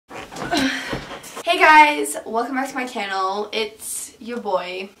guys, welcome back to my channel. It's your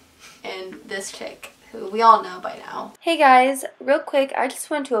boy and this chick who we all know by now. Hey guys, real quick, I just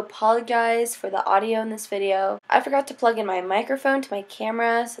want to apologize for the audio in this video. I forgot to plug in my microphone to my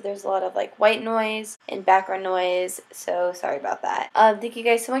camera, so there's a lot of like white noise and background noise, so sorry about that. Thank you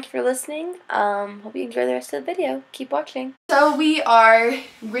guys so much for listening. Hope you enjoy the rest of the video. Keep watching. So we are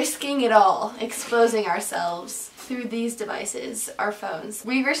risking it all, exposing ourselves through these devices, our phones.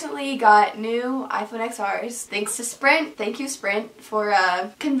 We recently got new iPhone XRs, thanks to Sprint. Thank you, Sprint, for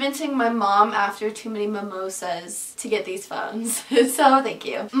convincing my mom after too many mimosas to get these phones. So thank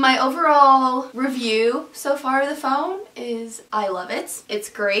you. My overall review so far of the phone is I love it. It's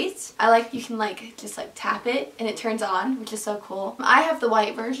great. I like you can just tap it and it turns on, which is so cool. I have the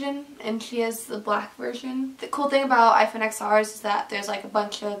white version and she has the black version. The cool thing about iPhone XRs is that there's like a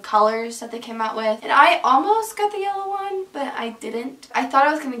bunch of colors that they came out with, and I almost got the yellow one, but I didn't. I thought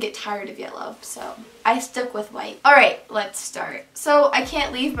I was gonna get tired of yellow, so I stuck with white. Alright, let's start. So I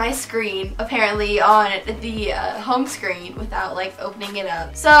can't leave my screen, apparently, on the home screen without opening it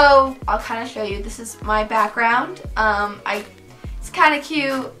up. So I'll kind of show you. This is my background. It's kind of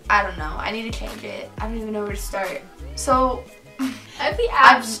cute. I don't know. I need to change it. I don't even know where to start. So I have the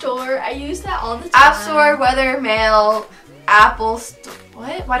App Store. I use that all the time. App Store, Weather, Mail, Apple Store.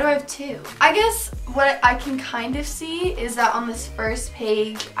 What? Why do I have two? I guess what I can kind of see is that on this first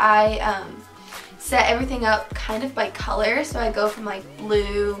page, I set everything up kind of by color. So I go from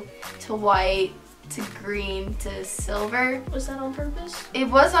blue to white to green to silver. Was that on purpose? It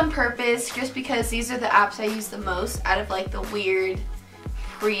was on purpose just because these are the apps I use the most out of the weird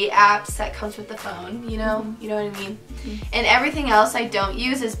free apps that comes with the phone, you know? Mm-hmm. You know what I mean? Mm-hmm. And everything else I don't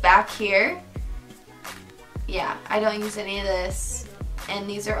use is back here. Yeah, I don't use any of this. And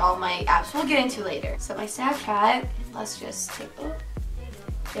these are all my apps we'll get into later. So my Snapchat, let's just take a look.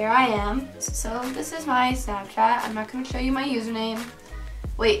 There I am. So this is my Snapchat. I'm not going to show you my username.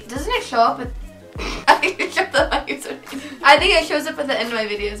 Wait, doesn't it show up at... I think it shows up my username. I think it shows up at the end of my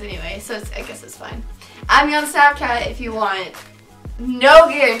videos anyway, so I guess it's fine. Add me on Snapchat if you want. No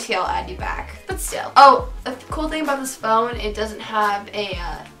guarantee I'll add you back, but still. Oh, the cool thing about this phone, it doesn't have a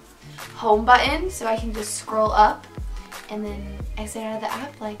home button, so I can just scroll up and then exit out of the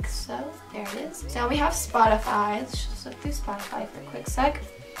app like so. There it is. So now we have Spotify. Let's just look through Spotify for a quick sec.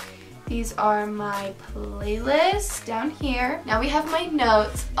 These are my playlists down here. Now we have my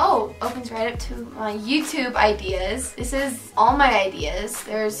notes. Oh, opens right up to my YouTube ideas. This is all my ideas.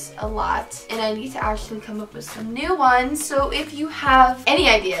 There's a lot, and I need to actually come up with some new ones. So if you have any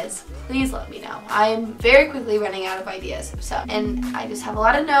ideas, please let me know. I'm very quickly running out of ideas. And I just have a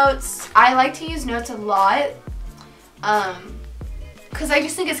lot of notes. I like to use notes a lot. Because I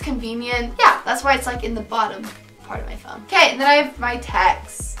just think it's convenient. Yeah, that's why it's in the bottom part of my phone. Okay, and then I have my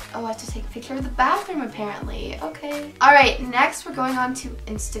texts. Oh, I have to take a picture of the bathroom apparently. Okay. Alright, next we're going on to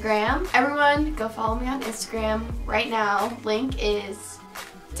Instagram. Everyone, go follow me on Instagram right now. Link is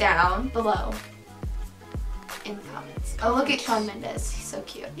down below in the comments. Oh, look at Shawn Mendes. He's so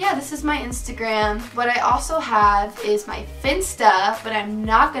cute. Yeah, this is my Instagram. What I also have is my Finsta, but I'm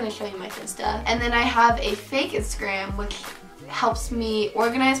not going to show you my Finsta. And then I have a fake Instagram, which helps me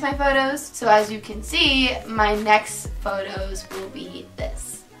organize my photos. So as you can see, my next photos will be this.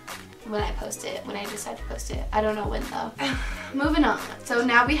 When I post it, when I decide to post it. I don't know when though. Moving on. So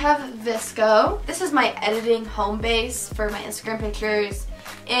now we have VSCO. This is my editing home base for my Instagram pictures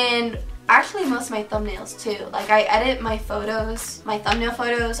and actually most of my thumbnails too. I edit my photos, my thumbnail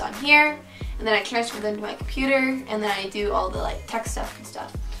photos on here, and then I transfer them to my computer, and then I do all the text stuff and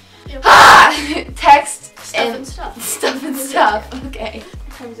stuff. Yep. Text stuff and stuff. Stuff and stuff. Okay.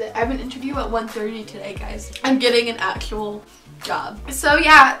 I have an interview at 1:30 today, guys. I'm getting an actual job. So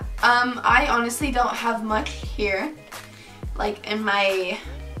yeah, I honestly don't have much here, in my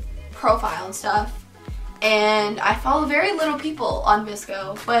profile and stuff, and I follow very little people on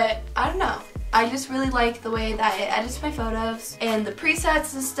VSCO, but I don't know. I just really like the way that it edits my photos and the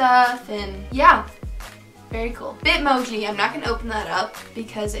presets and stuff, and yeah. Very cool. Bitmoji, I'm not going to open that up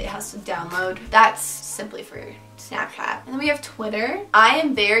because it has to download. That's simply for Snapchat. And then we have Twitter. I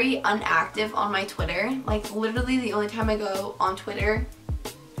am very unactive on my Twitter. Literally the only time I go on Twitter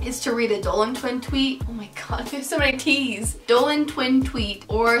is to read a Dolan Twin tweet. Oh my god, there's so many T's. Dolan Twin tweet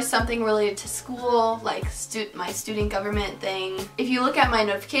or something related to school, my student government thing. If you look at my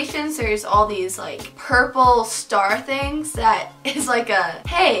notifications, there's all these purple star things that is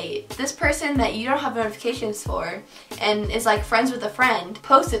hey, this person that you don't have notifications for and is friends with a friend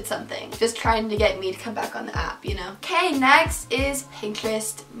posted something, just trying to get me to come back on the app, you know? Okay, next is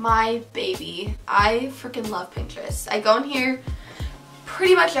Pinterest, my baby. I freaking love Pinterest. I go in here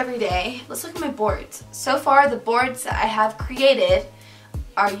pretty much every day. Let's look at my boards. So far, the boards that I have created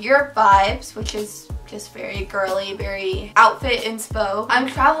are Europe Vibes, which is just very girly, very outfit inspo. I'm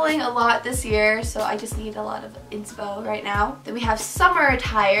traveling a lot this year, so I just need a lot of inspo right now. Then we have Summer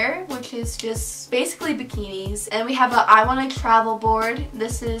Attire, which is just basically bikinis. And we have a I Wanna Travel board.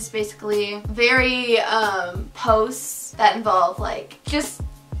 This is basically very posts that involve like just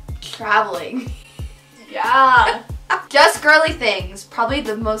traveling. Yeah. Just girly things. Probably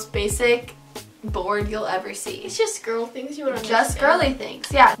the most basic board you'll ever see. It's just girl things you would understand. Just girly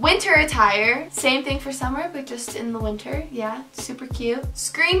things, yeah. Winter attire, same thing for summer, but just in the winter, yeah, super cute.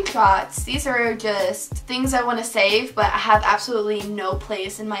 Screenshots, these are just things I want to save, but I have absolutely no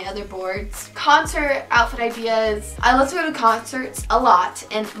place in my other boards. Concert outfit ideas, I love to go to concerts a lot,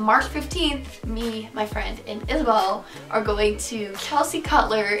 and March 15th, me, my friend, and Isabelle are going to Chelsea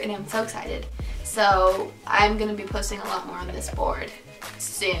Cutler, and I'm so excited. So I'm gonna be posting a lot more on this board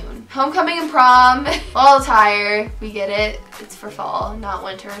soon. Homecoming and prom, fall attire, we get it. It's for fall, not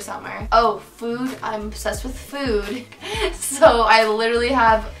winter or summer. Oh, food, I'm obsessed with food. So I literally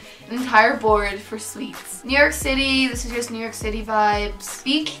have an entire board for sweets. New York City, this is just New York City vibes.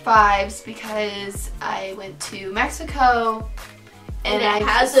 Beach vibes because I went to Mexico and it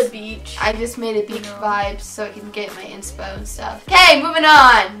has a beach. I just made a beach vibes so I can get my inspo and stuff. Okay, moving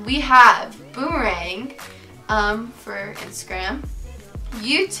on. We have Boomerang for Instagram.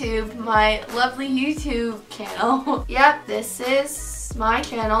 YouTube, my lovely YouTube channel. Yep, this is my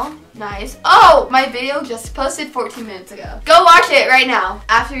channel. Nice. Oh, my video just posted 14 minutes ago. Go watch it right now.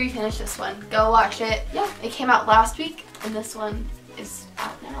 After you finish this one, go watch it. Yeah, it came out last week and this one is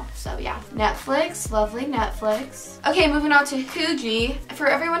out now. So yeah, Netflix, lovely Netflix. Okay, moving on to Huji. For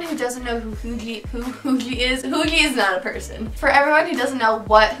everyone who doesn't know who Huji is not a person. For everyone who doesn't know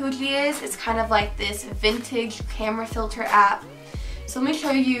what Huji is, it's kind of like this vintage camera filter app. So let me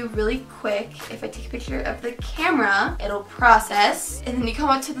show you really quick. If I take a picture of the camera, it'll process, and then you come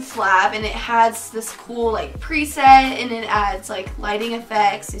up to the slab, and it has this cool like preset, and it adds like lighting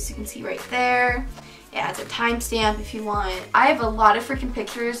effects, as you can see right there. It adds a timestamp if you want. I have a lot of freaking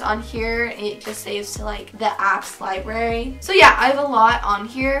pictures on here. It just saves to like the apps library. So yeah, I have a lot on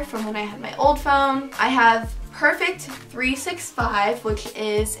here from when I had my old phone. I have Perfect 365, which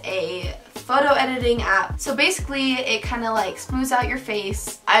is a photo editing app. So basically it kind of like smooths out your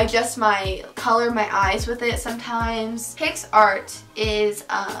face. I adjust my color, my eyes with it sometimes. PixArt is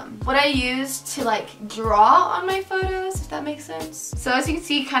what I use to like draw on my photos, if that makes sense. So as you can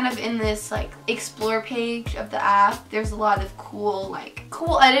see kind of in this like explore page of the app, there's a lot of cool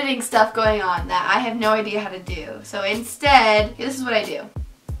editing stuff going on that I have no idea how to do. So instead, this is what I do.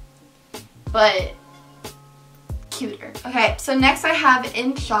 But cuter. Okay, so next I have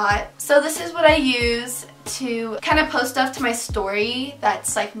InShot. So this is what I use to kind of post stuff to my story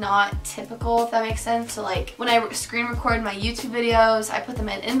that's like not typical, if that makes sense. So like when I screen record my YouTube videos, I put them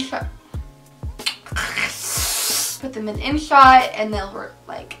in InShot. And they'll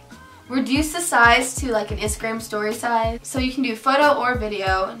like reduce the size to like an Instagram story size. So you can do photo or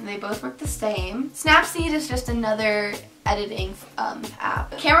video, and they both work the same. Snapseed is just another editing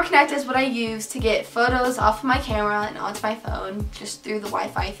app. Camera Connect is what I use to get photos off of my camera and onto my phone just through the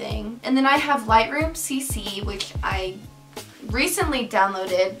Wi-Fi thing. And then I have Lightroom CC, which I recently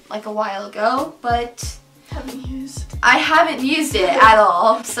downloaded like a while ago, but I haven't used it at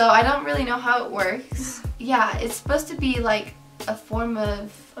all, so I don't really know how it works. Yeah, it's supposed to be like a form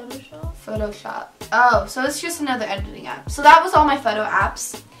of Photoshop. Oh, so it's just another editing app. So that was all my photo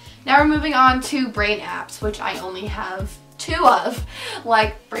apps. Now we're moving on to brain apps, which I only have 2 of,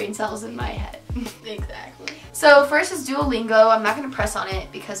 like brain cells in my head. Exactly. So first is Duolingo. I'm not going to press on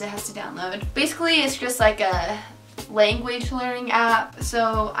it because it has to download. Basically, it's just like a language learning app.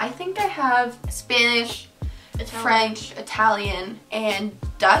 So I think I have Spanish, French, Italian, and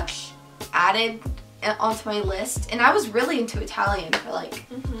Dutch added onto my list, and I was really into Italian for like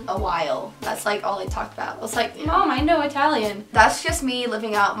a while. That's like all I talked about. I was like, Mom, I know Italian. That's just me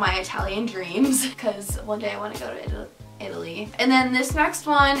living out my Italian dreams because one day I want to go to Italy. And then this next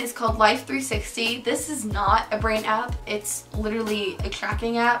one is called Life 360. This is not a brain app. It's literally a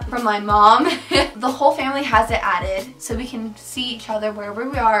tracking app from my mom. The whole family has it added so we can see each other wherever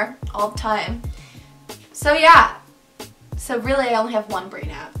we are all the time. So yeah. So really I only have 1 brain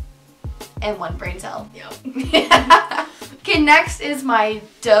app. And 1 brain cell. Yep. Okay, next is my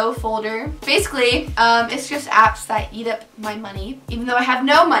dough folder. Basically, it's just apps that eat up my money, even though I have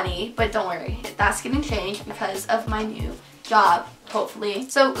no money, but don't worry, that's gonna change because of my new job, hopefully.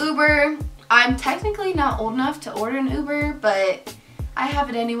 So Uber, I'm technically not old enough to order an Uber, but I have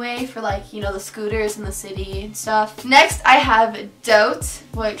it anyway for like, you know, the scooters in the city and stuff. Next, I have Dote,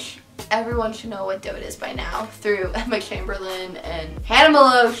 which everyone should know what Dote is by now through Emma Chamberlain and Hannah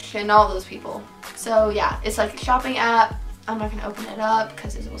Maloche and all those people. So yeah, it's like a shopping app. I'm not going to open it up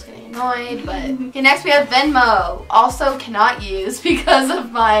because it was getting annoyed, but okay, next we have Venmo. Also cannot use because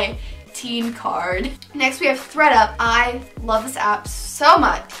of my teen card. Next we have ThreadUp. I love this app so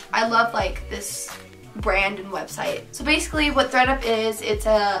much. I love like this brand and website. So basically what ThreadUp is, it's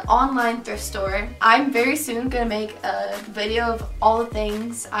an online thrift store. I'm very soon gonna make a video of all the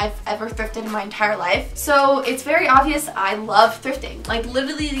things I've ever thrifted in my entire life. So it's very obvious I love thrifting. Like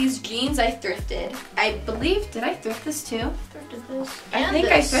literally these jeans I thrifted. I believe, did I thrift this too? Thrifted this. I think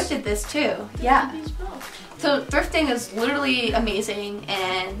I thrifted this too. Yeah. So thrifting is literally amazing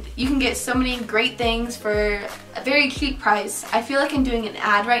and you can get so many great things for a very cheap price. I feel like I'm doing an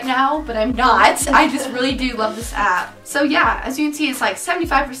ad right now, but I'm not. I just really do love this app. So yeah, as you can see, it's like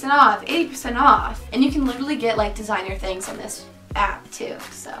 75% off, 80% off, and you can literally get like designer things on this app too.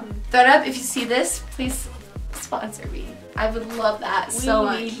 So ThreadUp, if you see this, please sponsor me. I would love that so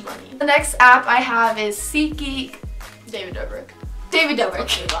much. We need money. The next app I have is SeatGeek. David Dobrik. David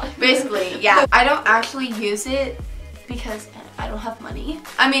Dobrik, basically, yeah. I don't actually use it because I don't have money.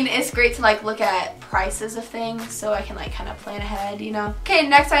 I mean, it's great to like look at prices of things so I can like kind of plan ahead, you know. Okay,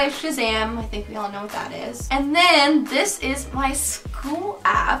 next I have Shazam. I think we all know what that is. And then this is my school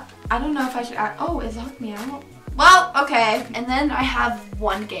app. I don't know if I should add, oh, it locked me out. Well, okay. And then I have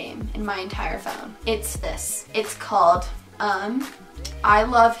one game in my entire phone. It's this. It's called, I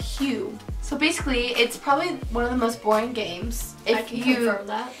Love Hue. So basically, it's probably one of the most boring games. I can confirm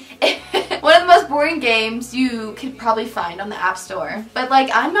that. One of the most boring games you could probably find on the App Store. But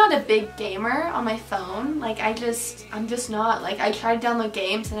like, I'm not a big gamer on my phone. Like, I'm just not. Like, I try to download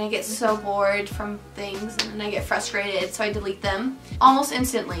games and I get so bored from things and then I get frustrated, so I delete them almost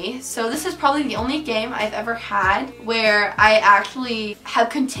instantly. So this is probably the only game I've ever had where I actually have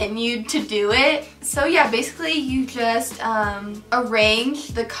continued to do it. So yeah, basically you just arrange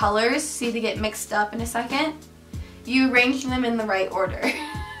the colors. See, they get mixed up in a second. You arrange them in the right order.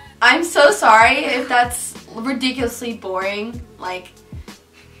 I'm so sorry if that's ridiculously boring. Like,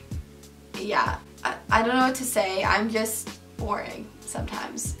 yeah, I don't know what to say. I'm just boring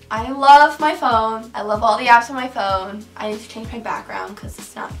sometimes. I love my phone. I love all the apps on my phone. I need to change my background because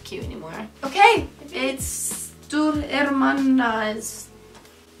it's not cute anymore. Okay, it's Tu Hermanas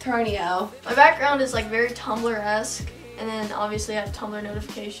Turnio. My background is like very Tumblr-esque, and then obviously I have Tumblr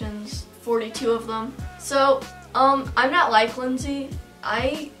notifications, 42 of them. So, I'm not like Lindsay.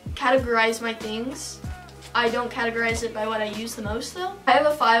 I categorize my things. I don't categorize it by what I use the most though. I have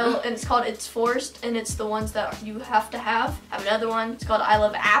a file and it's called It's Forced, and it's the ones that you have to have. I have another one, it's called I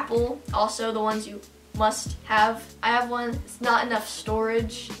Love Apple, also the ones you must have. I have one, it's not enough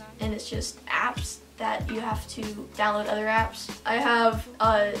storage, and it's just apps that you have to download other apps. I have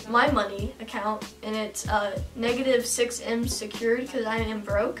my money account, and it's -6M secured because I am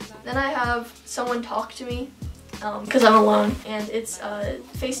broke. Then I have someone talk to me because I'm alone, and it's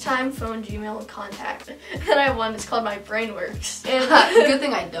FaceTime, phone, Gmail, and contact. Then I have one, it's called My Brain Works. And good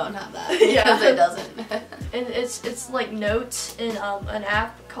thing I don't have that, because it doesn't. And it's like notes in an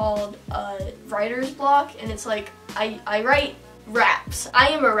app called Writer's Block, and it's like I write raps. I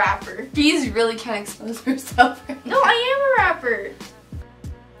am a rapper. She's really trying to expose herself right now. No, I am a rapper.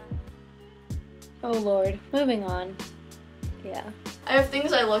 Oh Lord. Moving on. Yeah. I have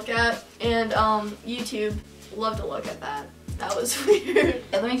things I look at, and YouTube. Love to look at that. That was weird.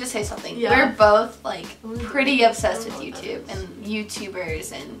 Let me just say something. Yeah. We're both like pretty obsessed with YouTube and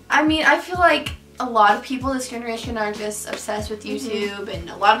YouTubers, and I mean, I feel like a lot of people this generation are just obsessed with YouTube, and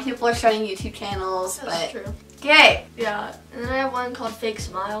a lot of people are starting YouTube channels. That's true. Okay. Yeah, and then I have one called Fake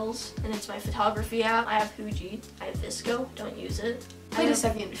Smiles, and it's my photography app. I have Fuji. I have VSCO. Don't use it. Wait a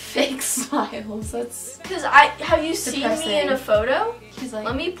second. Fake Smiles. That's because have you seen me in a photo? She's like,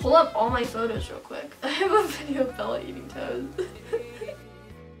 let me pull up all my photos real quick. I have a video of Bella eating toast.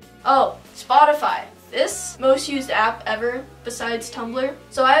 Oh, Spotify. This most used app ever besides Tumblr.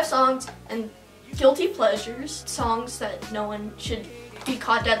 So I have songs and guilty pleasures, songs that no one should be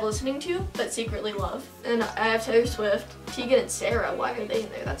caught dead listening to, but secretly love. And I have Taylor Swift, Tegan and Sarah. Why are they in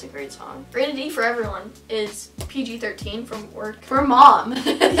there? That's a great song. Rated E for everyone is PG-13 from work. For mom.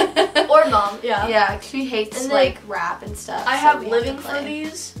 Or mom, yeah. Yeah, she hates like rap and stuff. I have Living for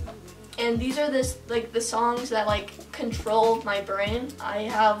these, and these are the songs that like control my brain. I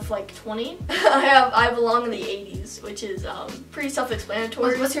have like 20. I belong in the 80s, which is pretty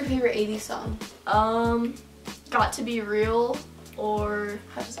self-explanatory. What's your favorite 80s song? Got to Be Real. or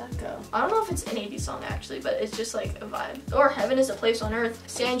how does that go? I don't know if it's an 80s song actually, but it's just like a vibe. Or Heaven is a Place on Earth,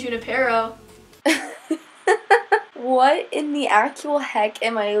 San Junipero. What in the actual heck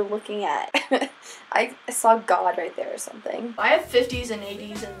am I looking at? I saw God right there or something. I have 50s and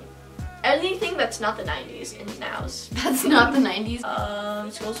 80s and anything that's not the 90s and nows. That's not the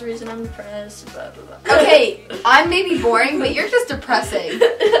 90s? School's the reason I'm depressed, blah, blah, blah. Okay, I may be boring, but you're just depressing.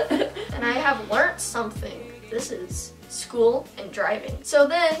 And I have learned something. This is school and driving. So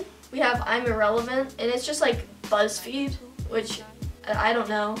then we have I'm Irrelevant, and it's just like BuzzFeed, which I don't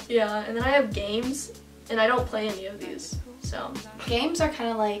know. Yeah, and then I have games, and I don't play any of these. So games are kind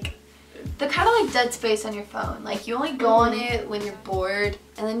of like, they're kind of like dead space on your phone. Like you only go on it when you're bored,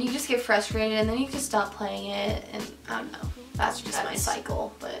 and then you just get frustrated, and then you just stop playing it, and I don't know. That's just my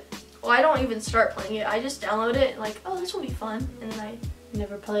cycle, but. Well, I don't even start playing it. I just download it and like, oh, this will be fun, and then I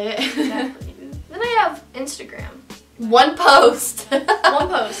never play it. Exactly. Then I have Instagram. One post. One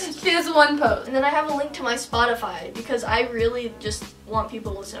post. She has one post. And then I have a link to my Spotify because I really just want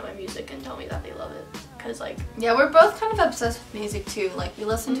people to listen to my music and tell me that they love it. Cause like, yeah, we're both kind of obsessed with music too. Like we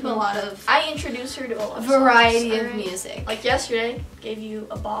listen to a lot of. I introduced her to a lot of variety of music. Like yesterday, gave you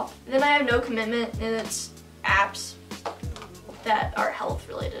a bop. And then I have No Commitment, and it's apps that are health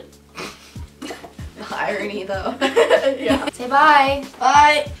related. Irony though. Yeah. Say bye.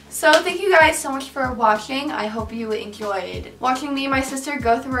 Bye. So thank you guys so much for watching. I hope you enjoyed watching me and my sister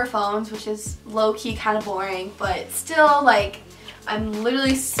go through our phones, which is low-key kind of boring, but still, like, I'm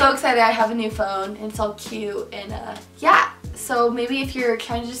literally so excited I have a new phone and it's all cute, and yeah. So maybe if you're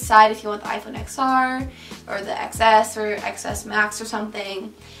trying to decide if you want the iPhone XR or the XS or XS Max or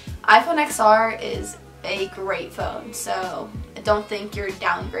something, iPhone XR is a great phone, so I don't think you're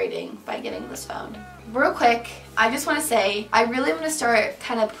downgrading by getting this phone. Real quick, I just want to say I really want to start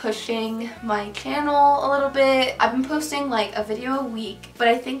kind of pushing my channel a little bit. I've been posting like a video a week, but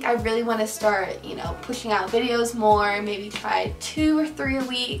I think I really want to start, you know, pushing out videos more, maybe try 2 or 3 a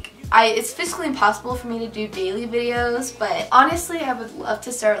week. It's physically impossible for me to do daily videos, but honestly I would love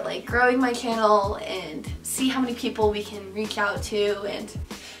to start like growing my channel and see how many people we can reach out to and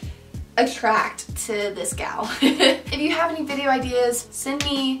attract to this gal. If you have any video ideas, send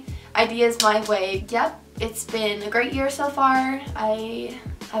me ideas my way. Yep, it's been a great year so far. I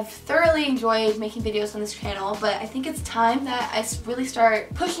have thoroughly enjoyed making videos on this channel, but I think it's time that I really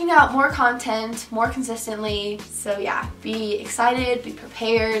start pushing out more content more consistently. So yeah, be excited, be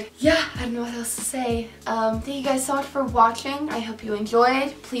prepared. Yeah, I don't know what else to say. Thank you guys so much for watching. I hope you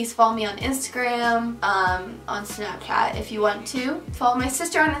enjoyed. Please follow me on Instagram, on Snapchat if you want to. Follow my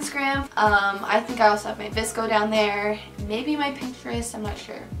sister on Instagram. I think I also have my VSCO down there. Maybe my Pinterest, I'm not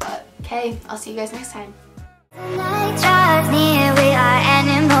sure. But okay, I'll see you guys next time. The night drives near, we are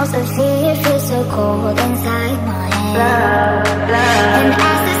animals of fear. Feels so cold inside my head.